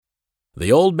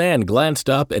The old man glanced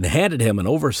up and handed him an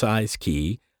oversized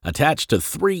key attached to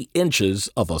 3 inches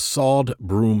of a sawed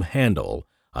broom handle.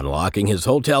 Unlocking his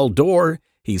hotel door,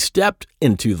 he stepped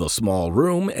into the small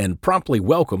room and promptly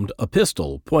welcomed a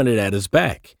pistol pointed at his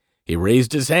back. He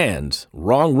raised his hands.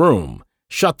 "Wrong room.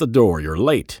 Shut the door, you're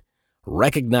late."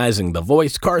 Recognizing the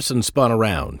voice, Carson spun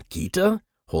around. "Geeta?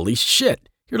 Holy shit,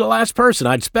 you're the last person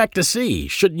I'd expect to see.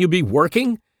 Shouldn't you be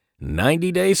working?"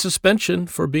 90-day suspension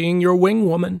for being your wing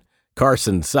woman.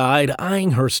 Carson sighed,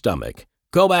 eyeing her stomach.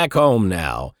 "Go back home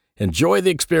now. Enjoy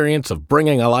the experience of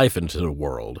bringing a life into the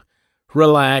world."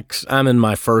 "Relax, I'm in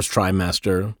my first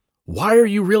trimester." "Why are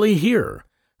you really here?"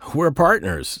 "We're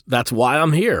partners. That's why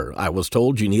I'm here. I was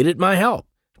told you needed my help."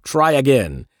 "Try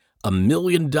again. $1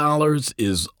 million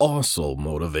is also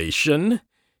motivation."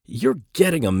 "You're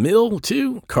getting $1 million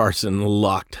too?" Carson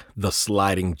locked the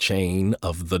sliding chain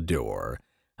of the door.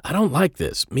 "I don't like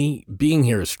this. Me being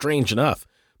here is strange enough.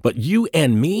 But you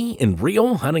and me in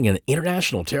Rio hunting an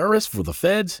international terrorist for the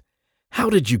feds? How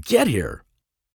did you get here?"